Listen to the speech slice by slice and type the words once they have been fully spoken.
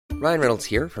Ryan Reynolds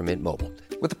here from Mint Mobile.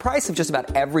 With the price of just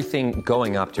about everything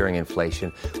going up during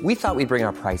inflation, we thought we'd bring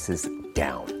our prices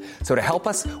down. So to help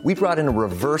us, we brought in a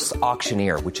reverse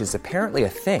auctioneer, which is apparently a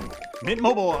thing. Mint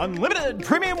Mobile Unlimited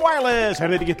Premium Wireless. How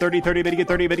to get 30, 30, bit to get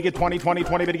 30, bit to get 20, 20,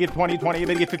 20, bit to get 20, 20,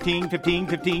 bit to get 15, 15,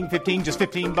 15, 15, just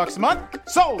 $15 a month?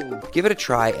 Sold! Give it a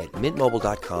try at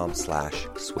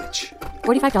mintmobile.com/switch.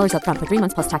 $45 up front for 3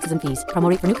 months plus taxes and fees. Promo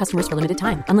rate for new customers for limited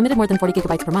time. Unlimited more than 40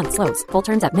 gigabytes per month. Slows full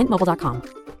terms at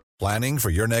mintmobile.com. Planning for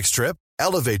your next trip?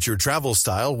 Elevate your travel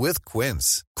style with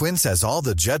Quince. Quince has all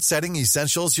the jet-setting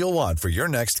essentials you'll want for your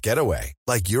next getaway,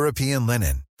 like European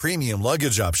linen, premium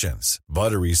luggage options,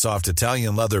 buttery soft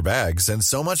Italian leather bags, and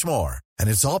so much more. And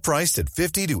it's all priced at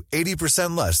 50 to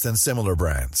 80% less than similar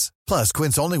brands. Plus,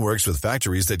 Quince only works with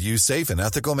factories that use safe and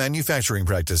ethical manufacturing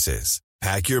practices.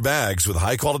 Pack your bags with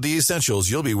high-quality essentials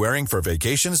you'll be wearing for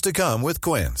vacations to come with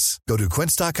Quince. Go to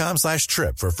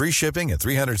quince.com/trip for free shipping and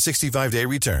 365-day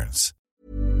returns.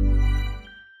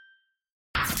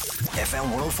 FM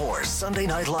 104 Sunday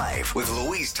Night Live with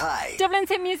Louise Ty. Dublin's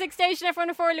hit music station,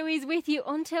 F104, Louise with you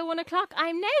until 1 o'clock.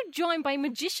 I'm now joined by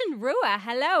magician Rua.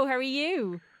 Hello, how are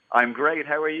you? I'm great.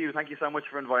 How are you? Thank you so much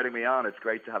for inviting me on. It's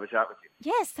great to have a chat with you.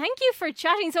 Yes, thank you for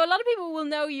chatting. So a lot of people will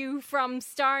know you from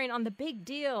starring on The Big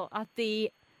Deal at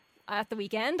the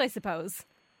weekend, I suppose.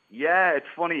 Yeah, it's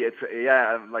funny.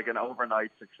 I'm like an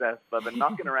overnight success. I've been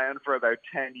knocking around for about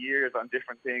 10 years on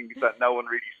different things that no one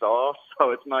really saw.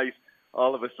 So it's nice.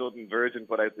 All of a sudden, Virgin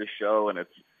put out this show, and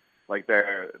it's like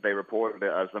they reported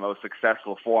it as the most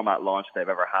successful format launch they've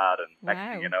ever had. And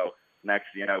wow.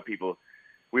 next thing you know, people.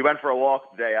 We went for a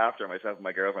walk the day after. Myself and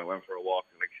my girlfriend went for a walk,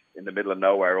 like in the middle of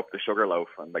nowhere, up the Sugarloaf,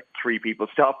 and like 3 people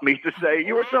stopped me to say,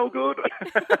 "You were so good."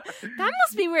 That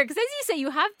must be weird, because as you say,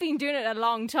 you have been doing it a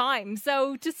long time.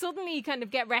 So to suddenly kind of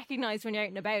get recognised when you're out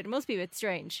and about, it must be a bit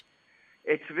strange.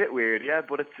 It's a bit weird, yeah,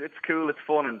 but it's cool, it's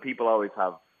fun, and people always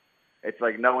have. It's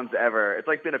like no one's ever. It's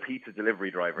like being a pizza delivery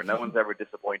driver. No one's ever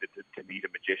disappointed to meet a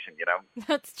magician, you know.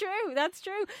 That's true.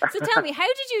 So tell me, how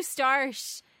did you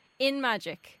start in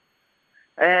magic?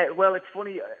 Well, it's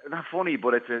funny, not funny,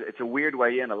 but it's a weird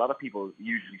way in. A lot of people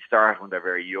usually start when they're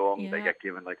very young. Yeah. They get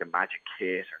given like a magic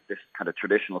kit or this kind of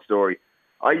traditional story.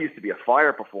 I used to be a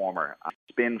fire performer. I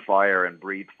spin fire and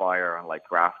breathe fire on like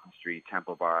Grafton Street,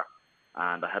 Temple Bar.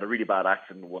 And I had a really bad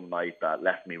accident one night that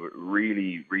left me with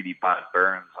really, really bad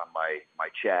burns on my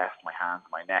chest, my hands,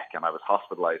 my neck, and I was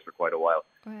hospitalized for quite a while.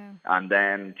 Wow. And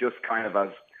then just kind of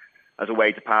as a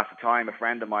way to pass the time, a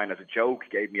friend of mine, as a joke,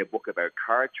 gave me a book about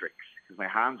card tricks because my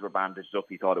hands were bandaged up.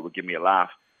 He thought it would give me a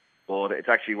laugh. But it's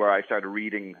actually where I started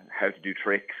reading how to do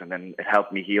tricks, and then it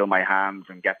helped me heal my hands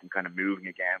and get them kind of moving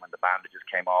again when the bandages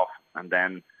came off. And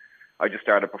then I just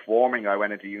started performing. I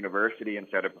went into university and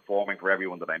started performing for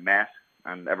everyone that I met.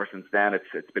 And ever since then,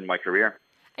 it's been my career.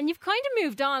 And you've kind of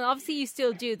moved on. Obviously, you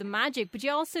still do the magic, but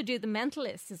you also do the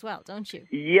mentalist as well, don't you?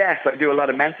 Yes, I do a lot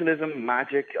of mentalism,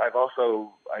 magic. I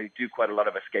do quite a lot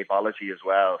of escapology as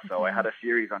well. So I had a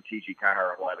series on TG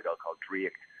Carr a while ago called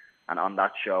Dreacht. And on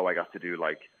that show, I got to do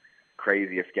like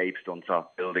crazy escape stunts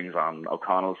off buildings on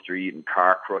O'Connell Street and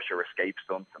car crusher escape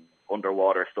stunts and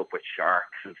underwater stuff with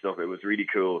sharks and stuff. It was really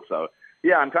cool. So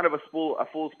yeah, I'm kind of a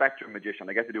full spectrum magician.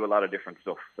 I get to do a lot of different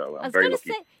stuff, so I'm very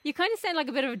lucky. You kind of sound like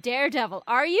a bit of a daredevil.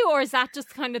 Are you, or is that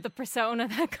just kind of the persona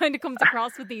that kind of comes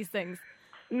across with these things?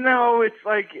 No, it's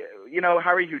like,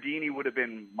 Harry Houdini would have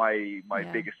been my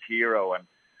biggest hero, and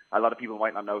a lot of people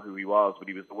might not know who he was, but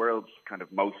he was the world's kind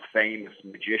of most famous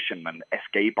magician and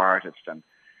escape artist, and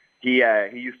he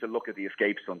used to look at the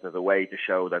escape stunt as a way to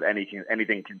show that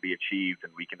anything can be achieved,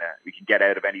 and we can get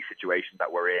out of any situation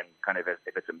that we're in, kind of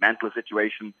if it's a mental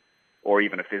situation or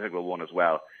even a physical one as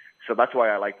well. So that's why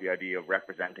I like the idea of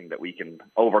representing that we can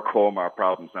overcome our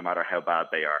problems no matter how bad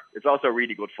they are. It's also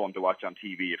really good fun to watch on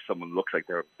TV if someone looks like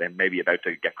they're maybe about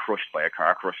to get crushed by a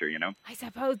car crusher, you know? I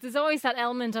suppose there's always that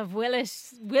element of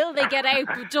will they get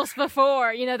out just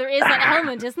before? There is that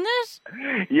element, isn't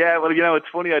it? Yeah, well, it's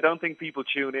funny. I don't think people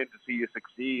tune in to see you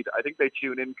succeed. I think they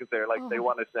tune in because they're like, they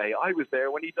want to say, I was there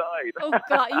when he died. Oh,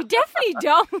 God, you definitely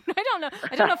don't. I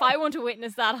don't know if I want to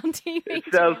witness that on TV. It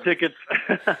sells tickets.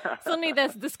 Suddenly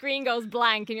the screen goes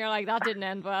blank and you're like, that didn't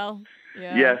end well.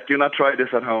 Yeah. Yes, do not try this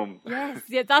at home. Yes,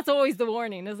 yeah, that's always the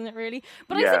warning, isn't it, really?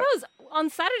 But I suppose on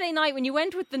Saturday night when you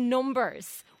went with the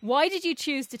numbers, why did you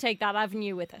choose to take that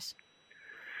avenue with it?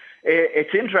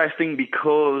 It's interesting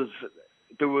because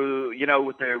there were,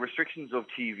 with the restrictions of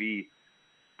TV,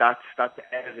 that's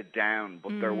edited down,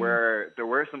 but there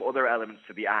were some other elements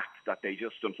to the act that they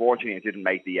just unfortunately didn't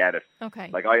make the edit. Okay.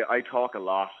 Like I talk a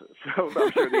lot, so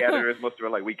I'm sure the editors must have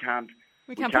been like, we can't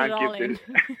We can't put it all in.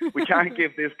 We can't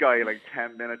give this guy like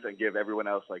 10 minutes and give everyone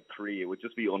else like 3. It would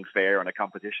just be unfair in a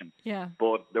competition. Yeah.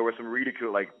 But there were some really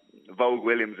cool, like Vogue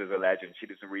Williams is a legend. She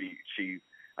did some really,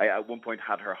 I at one point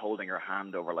had her holding her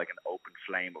hand over like an open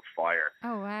flame of fire.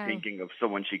 Oh, wow. Thinking of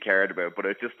someone she cared about. But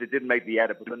it didn't make the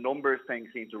edit. But the numbers thing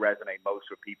seemed to resonate most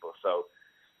with people. So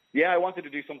yeah, I wanted to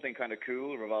do something kind of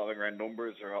cool, revolving around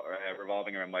numbers or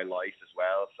revolving around my life as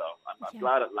well. So I'm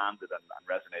glad it landed and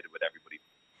resonated with everybody.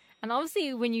 And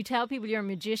obviously, when you tell people you're a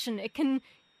magician, it can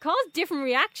cause different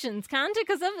reactions, can't it?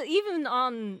 Because even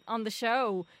on the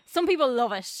show, some people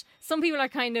love it. Some people are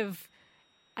kind of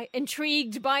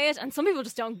intrigued by it, and some people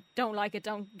just don't like it,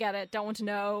 don't get it, don't want to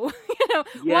know.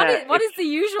 What is the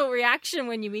usual reaction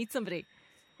when you meet somebody?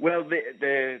 Well,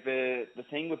 the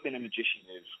thing with being a magician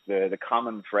is the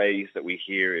common phrase that we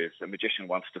hear is a magician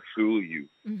wants to fool you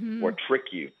or trick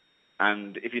you.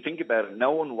 And if you think about it, no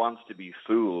one wants to be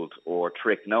fooled or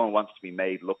tricked. No one wants to be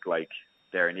made look like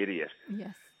they're an idiot.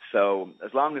 Yes. So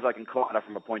as long as I can come at it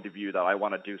from a point of view that I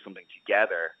want to do something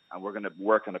together and we're going to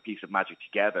work on a piece of magic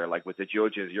together, like with the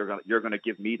judges, you're going to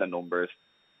give me the numbers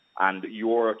and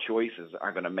your choices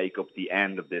are going to make up the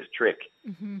end of this trick.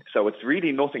 So it's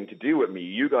really nothing to do with me.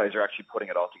 You guys are actually putting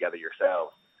it all together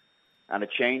yourselves. And it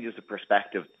changes the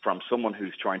perspective from someone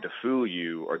who's trying to fool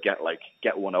you or get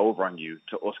one over on you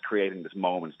to us creating this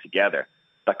moment together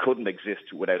that couldn't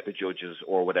exist without the judges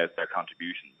or without their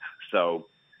contributions. So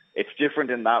it's different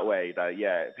in that way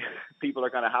that, people are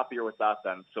kind of happier with that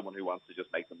than someone who wants to just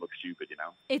make them look stupid, you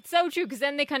know? It's so true, because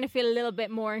then they kind of feel a little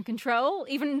bit more in control,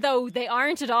 even though they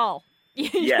aren't at all.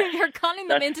 You're calling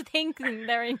them into thinking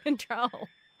they're in control.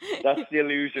 That's the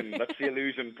illusion. That's the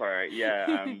illusion part. Yeah,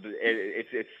 and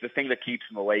it's the thing that keeps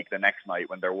them awake the next night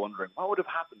when they're wondering what would have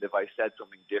happened if I said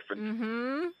something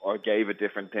different or gave a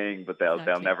different thing. But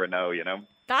they'll never know. You know.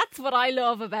 That's what I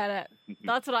love about it.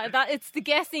 It's the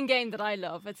guessing game that I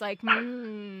love. It's like,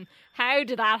 how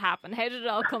did that happen? How did it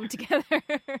all come together?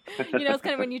 It's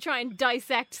kind of when you try and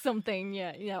dissect something.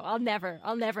 I'll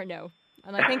never know.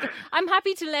 And I think I'm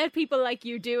happy to let people like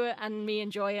you do it and me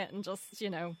enjoy it and just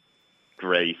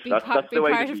Great. That's the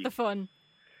way part of the fun.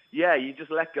 Yeah, you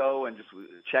just let go and just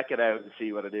check it out and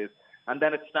see what it is. And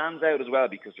then it stands out as well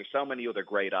because there's so many other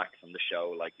great acts on the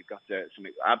show. Like you've got some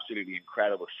absolutely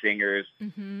incredible singers.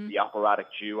 The operatic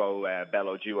duo,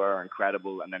 Bello Duo, are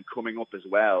incredible. And then coming up as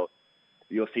well,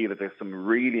 you'll see that there's some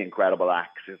really incredible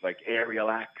acts. There's like aerial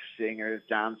acts, singers,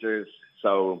 dancers.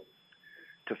 So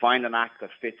to find an act that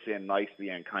fits in nicely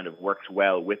and kind of works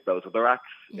well with those other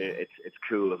acts, it's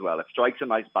cool as well. It strikes a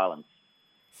nice balance.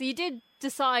 So you did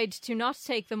decide to not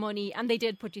take the money, and they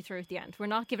did put you through at the end. We're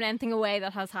not giving anything away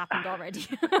that has happened already.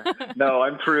 No,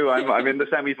 I'm through. I'm in the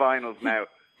semi-finals now.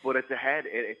 But it's a head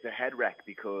wreck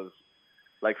because,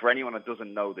 like, for anyone that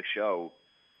doesn't know the show,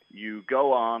 you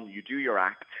go on, you do your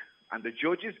act, and the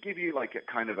judges give you like a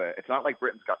kind of it's not like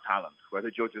Britain's Got Talent, where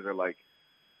the judges are like,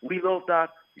 we love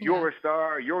that, you're a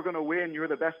star, you're going to win, you're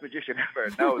the best magician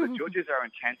ever. No, the judges are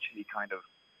intentionally kind of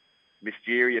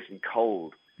mysterious and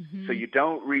cold. So you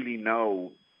don't really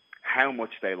know how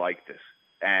much they like this.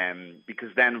 Because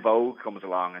then Vogue comes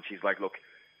along and she's like, look,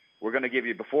 we're going to give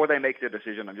you, before they make their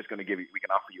decision, I'm just going to give you, we can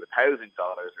offer you $1,000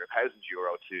 or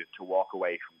 €1,000 to walk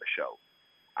away from the show.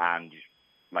 And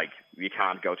like, you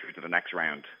can't go through to the next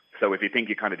round. So if you think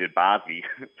you kind of did badly,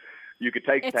 you could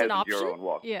take €1,000 and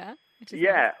walk. Yeah.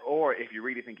 Yeah. Or if you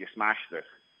really think you smashed it,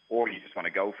 or you just want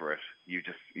to go for it, you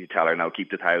tell her, no,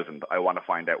 keep the 1,000. I want to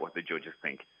find out what the judges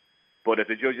think. But if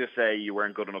the judges say you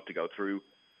weren't good enough to go through,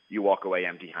 you walk away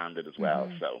empty-handed as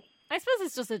well. So I suppose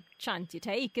it's just a chance you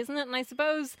take, isn't it? And I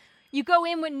suppose you go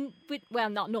in with well,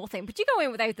 not nothing, but you go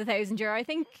in without the €1,000. I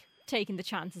think taking the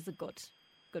chance is a good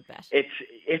bet.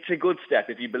 It's a good step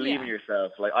if you believe in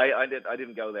yourself. Like I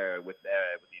didn't go there with the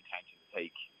intention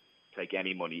to take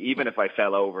any money, even if I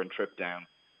fell over and tripped down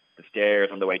the stairs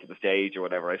on the way to the stage or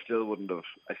whatever. I still wouldn't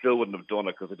have done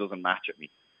it because it doesn't match at me.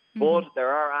 But there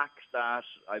are acts that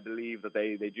I believe that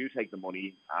they do take the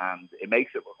money, and it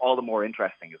makes it all the more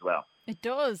interesting as well. It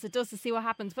does to see what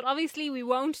happens. But obviously we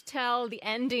won't tell the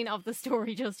ending of the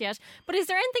story just yet. But is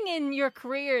there anything in your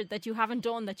career that you haven't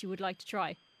done that you would like to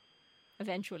try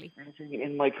eventually? Anything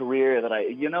in my career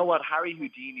that you know what, Harry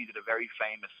Houdini did a very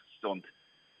famous stunt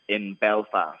in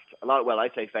Belfast. I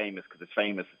say famous because it's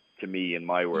famous to me in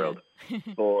my world. Yeah.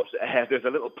 But there's a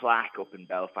little plaque up in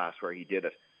Belfast where he did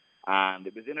it. And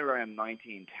it was in around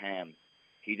 1910.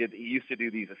 He used to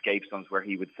do these escape stunts where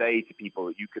he would say to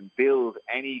people, you can build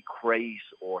any crate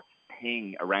or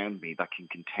thing around me that can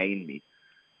contain me,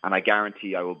 and I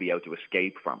guarantee I will be able to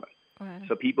escape from it. Wow.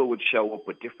 So people would show up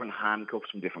with different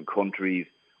handcuffs from different countries,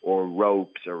 or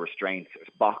ropes or restraints, or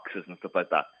boxes and stuff like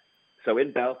that. So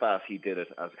in Belfast, he did it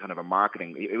as kind of a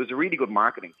marketing. It was a really good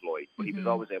marketing ploy, but he was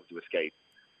always able to escape.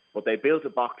 But they built a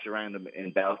box around him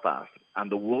in Belfast,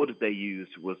 and the wood they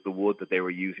used was the wood that they were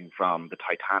using from the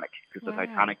Titanic, because the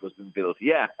Titanic was being built,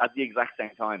 at the exact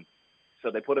same time.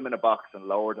 So they put him in a box and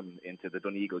lowered him into the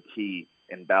Donegal Quay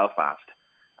in Belfast,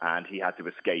 and he had to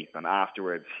escape. And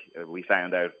afterwards, we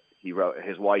found out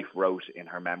his wife wrote in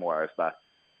her memoirs that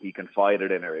he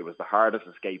confided in her. It was the hardest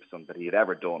escape stunt that he had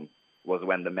ever done, was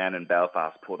when the men in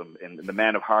Belfast the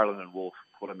men of Harlan and Wolff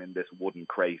put him in this wooden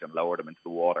crate and lowered him into the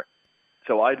water.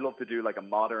 So I'd love to do like a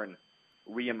modern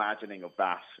reimagining of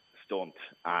that stunt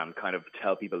and kind of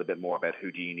tell people a bit more about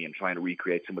Houdini and trying to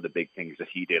recreate some of the big things that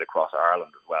he did across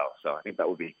Ireland as well. So I think that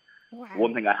would be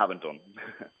one thing I haven't done.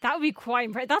 That would be quite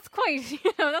impressive. That's quite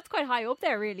high up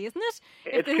there, really, isn't it?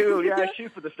 It's cool,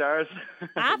 shoot for the stars.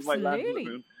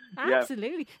 Absolutely.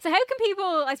 Absolutely. So how can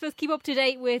people, I suppose, keep up to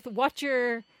date with what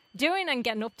you're doing and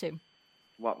getting up to?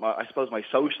 Well, I suppose my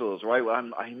socials, right?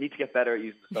 Well, I need to get better at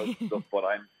using the social stuff, but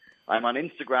I'm on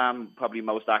Instagram, probably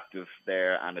most active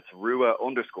there, and it's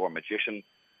Rua_magician.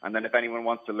 And then if anyone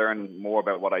wants to learn more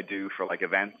about what I do for like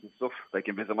events and stuff, they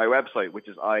can visit my website, which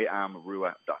is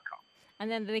iamrua.com.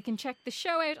 And then they can check the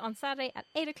show out on Saturday at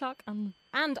 8 o'clock and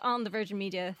on the Virgin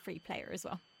Media free player as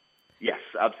well. Yes,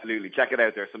 absolutely. Check it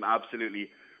out. There's some absolutely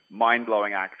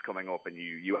mind-blowing acts coming up, and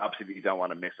you absolutely don't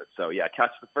want to miss it. So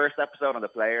catch the first episode on the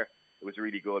player. It was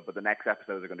really good, but the next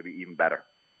episodes are going to be even better.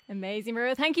 Amazing,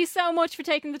 Maria. Thank you so much for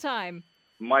taking the time.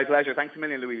 My pleasure. Thanks a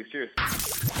million, Louise. Cheers.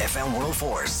 FM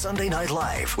 104 Sunday Night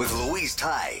Live with Louise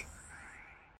Ty.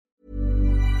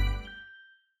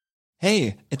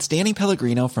 Hey, it's Danny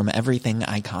Pellegrino from Everything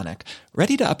Iconic.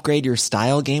 Ready to upgrade your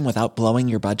style game without blowing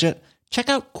your budget? Check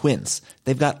out Quince.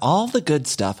 They've got all the good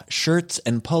stuff, shirts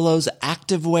and polos,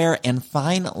 activewear, and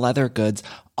fine leather goods,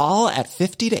 all at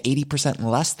 50 to 80%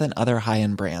 less than other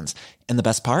high-end brands. And the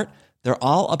best part? They're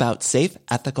all about safe,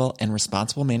 ethical, and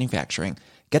responsible manufacturing.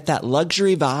 Get that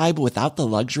luxury vibe without the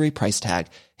luxury price tag.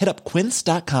 Hit up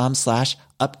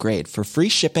quince.com/upgrade for free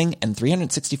shipping and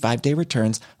 365-day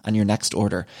returns on your next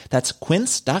order. That's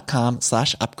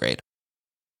quince.com/upgrade.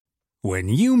 When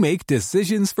you make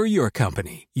decisions for your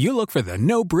company, you look for the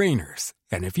no-brainers.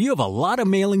 And if you have a lot of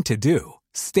mailing to do,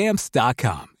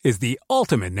 Stamps.com is the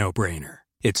ultimate no-brainer.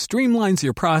 It streamlines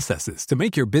your processes to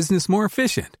make your business more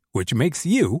efficient, which makes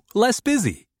you less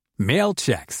busy. Mail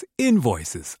checks,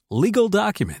 invoices, legal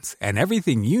documents, and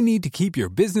everything you need to keep your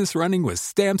business running with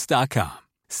Stamps.com.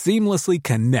 Seamlessly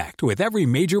connect with every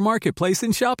major marketplace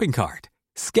and shopping cart.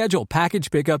 Schedule package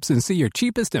pickups and see your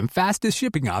cheapest and fastest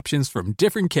shipping options from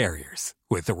different carriers.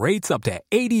 With rates up to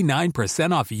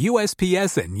 89% off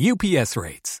USPS and UPS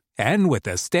rates. And with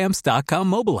the Stamps.com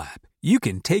mobile app, you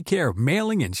can take care of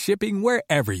mailing and shipping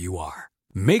wherever you are.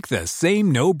 Make the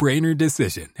same no-brainer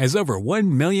decision as over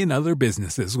 1 million other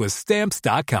businesses with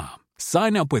Stamps.com.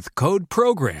 Sign up with code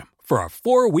PROGRAM for a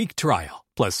 4-week trial,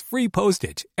 plus free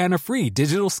postage and a free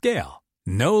digital scale.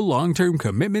 No long-term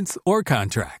commitments or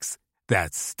contracts.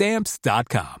 That's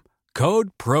Stamps.com.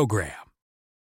 Code PROGRAM.